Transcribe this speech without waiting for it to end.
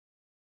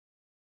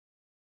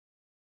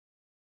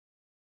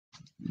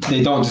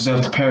they don't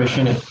deserve to perish,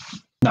 innit?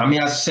 Now, me,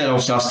 as I said,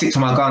 obviously, I'll stick to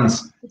my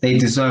guns. They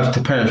deserve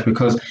to perish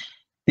because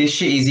this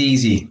shit is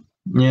easy.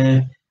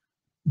 Yeah,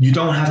 you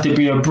don't have to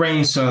be a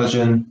brain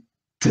surgeon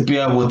to be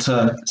able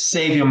to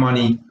save your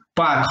money,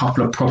 buy a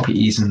couple of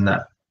properties and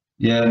that.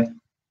 Yeah,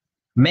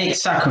 make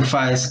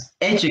sacrifice,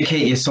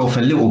 educate yourself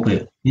a little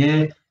bit.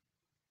 Yeah,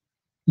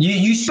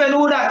 you spend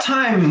all that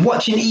time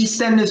watching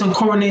EastEnders and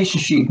Coronation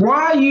Street.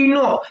 Why are you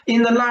not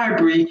in the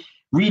library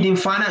reading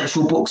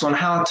financial books on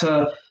how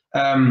to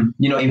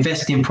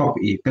invest in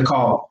property?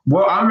 Because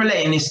I'm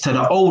relating this to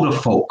the older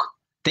folk.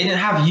 They didn't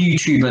have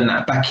YouTube and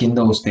that back in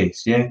those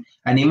days, yeah?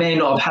 And they may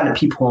not have had the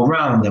people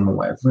around them or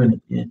whatever,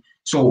 yeah?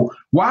 So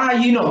why are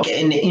you not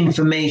getting the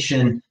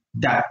information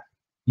that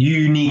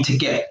you need to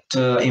get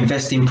to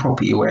invest in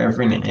property or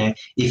whatever, innit, yeah?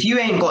 If you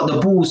ain't got the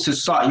balls to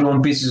start your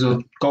own business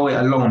or go it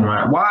alone,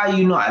 right? Why are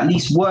you not at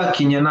least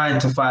working your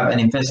 9 to 5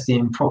 and investing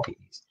in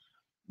properties,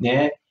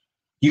 yeah?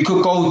 You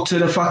could go to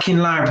the fucking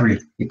library.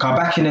 Because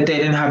back in the day, they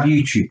didn't have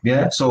YouTube,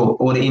 yeah? So,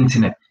 or the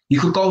internet. You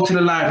could go to the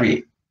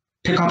library,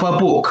 pick up a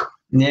book,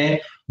 yeah?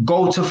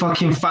 Go to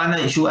fucking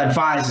financial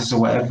advisors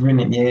or whatever,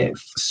 innit, yeah?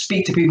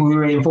 Speak to people who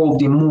are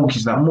involved in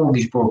mortgages, like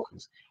mortgage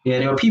brokers. Yeah,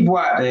 there are people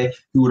out there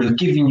who would have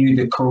given you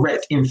the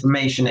correct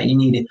information that you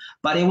needed,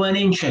 but they weren't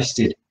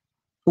interested.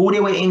 All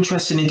they were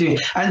interested in doing.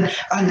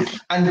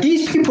 And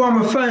these people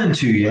I'm referring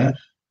to, yeah?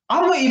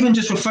 I'm not even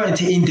just referring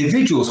to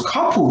individuals,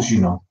 couples, you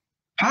know?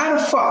 How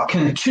the fuck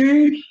can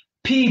two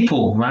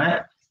people,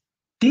 right?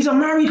 These are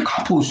married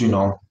couples, you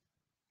know.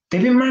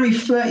 They've been married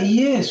 30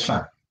 years,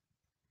 fam.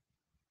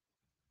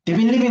 They've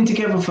been living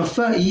together for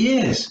 30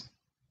 years.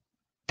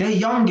 Their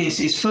youngest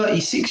is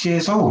 36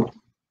 years old.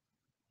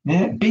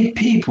 Yeah, big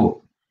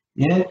people.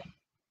 Yeah.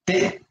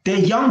 Their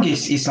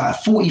youngest is like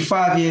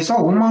 45 years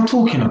old. What am I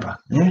talking about?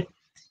 Yeah.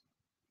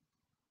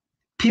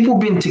 People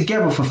been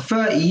together for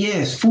 30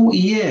 years, 40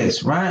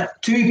 years, right?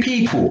 Two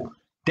people.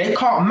 They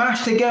can't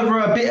mash together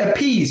a bit of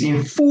peas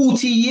in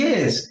 40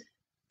 years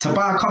to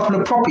buy a couple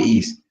of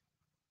properties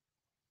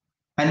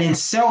and then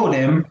sell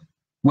them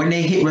when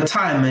they hit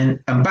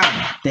retirement, and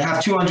bang, they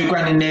have 200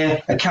 grand in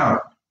their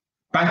account.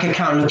 Bank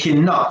account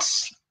looking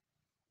nuts.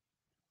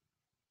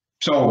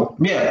 So,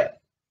 yeah,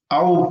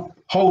 I'll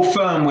hold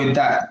firm with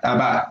that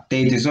about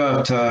they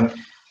deserve to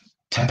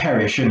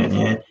perish, shouldn't it?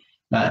 Yeah?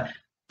 Like,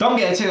 don't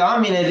get it too.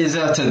 I mean, they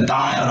deserve to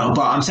die,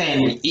 but I'm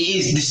saying it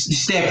is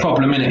this their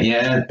problem, innit?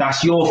 Yeah,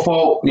 that's your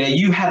fault. Yeah,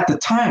 you had the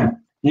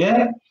time.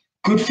 Yeah,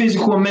 good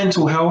physical and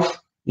mental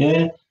health.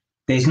 Yeah,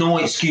 there's no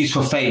excuse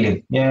for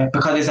failing. Yeah,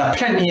 because there's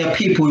plenty of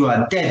people who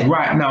are dead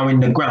right now in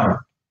the ground.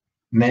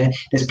 Man,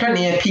 there's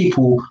plenty of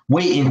people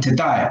waiting to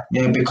die.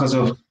 Yeah, because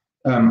of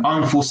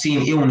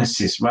unforeseen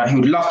illnesses. Right,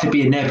 who'd love to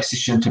be in their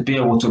position to be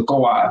able to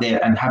go out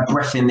there and have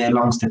breath in their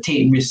lungs, to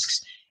take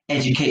risks,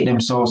 educate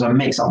themselves, and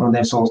make something of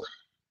themselves.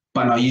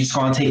 But no, you just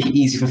can't take it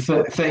easy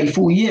for 30,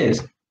 40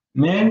 years,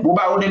 man. What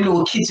about all them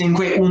little kids in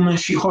Great Ormond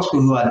Street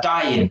Hospital who are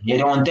dying? Yeah,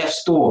 they're on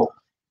death's door.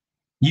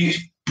 You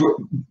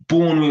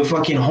born with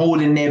fucking hole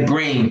in their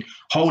brain,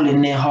 hole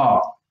in their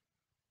heart,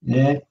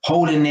 yeah,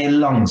 hole in their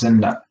lungs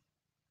and that,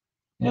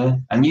 yeah.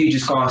 And you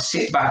just gotta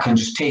sit back and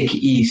just take it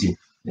easy,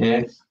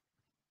 yeah.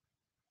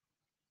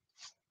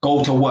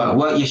 Go to work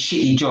your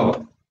shitty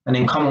job, and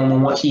then come home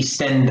and watch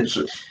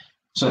EastEnders.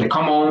 So they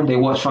come home, they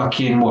watch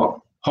fucking what?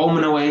 Home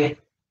and Away.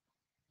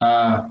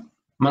 I'm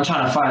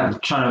trying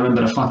to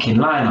remember the fucking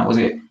lineup. Was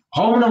it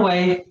Home and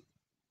Away,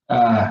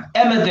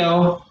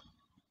 Emmerdale,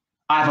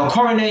 either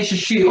Coronation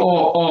Street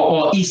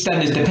or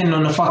EastEnders, depending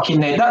on the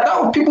fucking day. That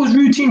was people's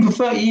routine for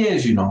 30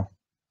 years, you know.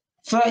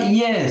 30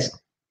 years.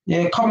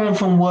 Yeah, come home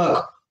from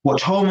work,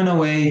 watch Home and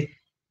Away,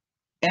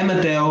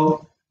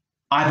 Emmerdale,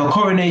 either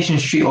Coronation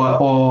Street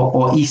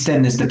or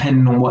EastEnders,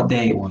 depending on what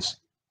day it was.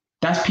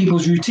 That's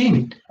people's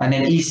routine. And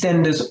then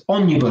EastEnders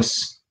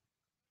omnibus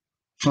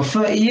for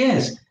 30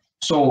 years.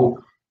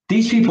 So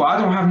these people, I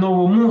don't have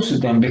no remorse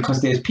with them,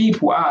 because there's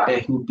people out there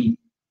who would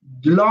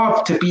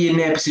love to be in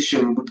their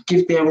position, would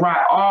give their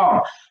right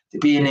arm to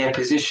be in their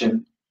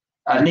position,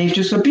 and they've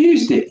just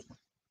abused it.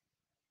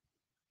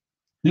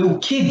 Little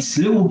kids,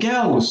 little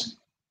girls,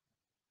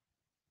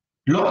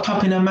 locked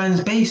up in a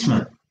man's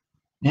basement,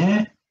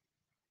 yeah,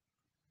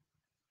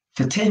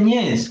 for 10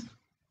 years.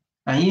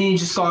 And you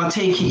just gotta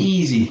take it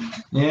easy,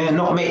 yeah,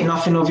 not make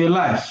nothing of your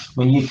life.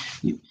 When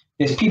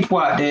there's people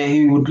out there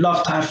who would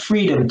love to have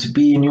freedom to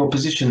be in your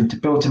position, to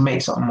be able to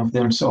make something of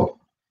themselves.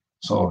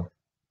 So,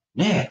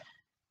 yeah,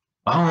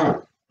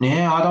 I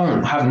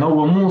don't have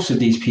no remorse with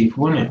these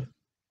people, innit?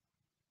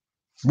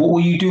 What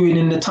were you doing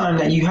in the time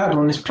that you had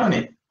on this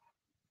planet?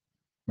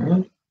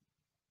 Because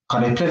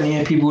there's plenty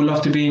of people who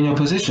love to be in your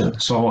position.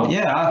 So,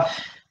 yeah,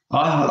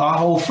 I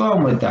hold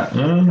firm with that.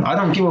 I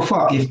don't give a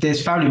fuck if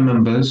there's family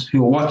members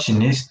who are watching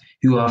this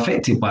who are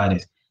affected by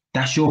this.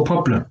 That's your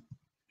problem.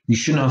 You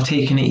shouldn't have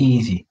taken it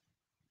easy.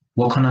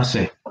 What can I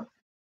say?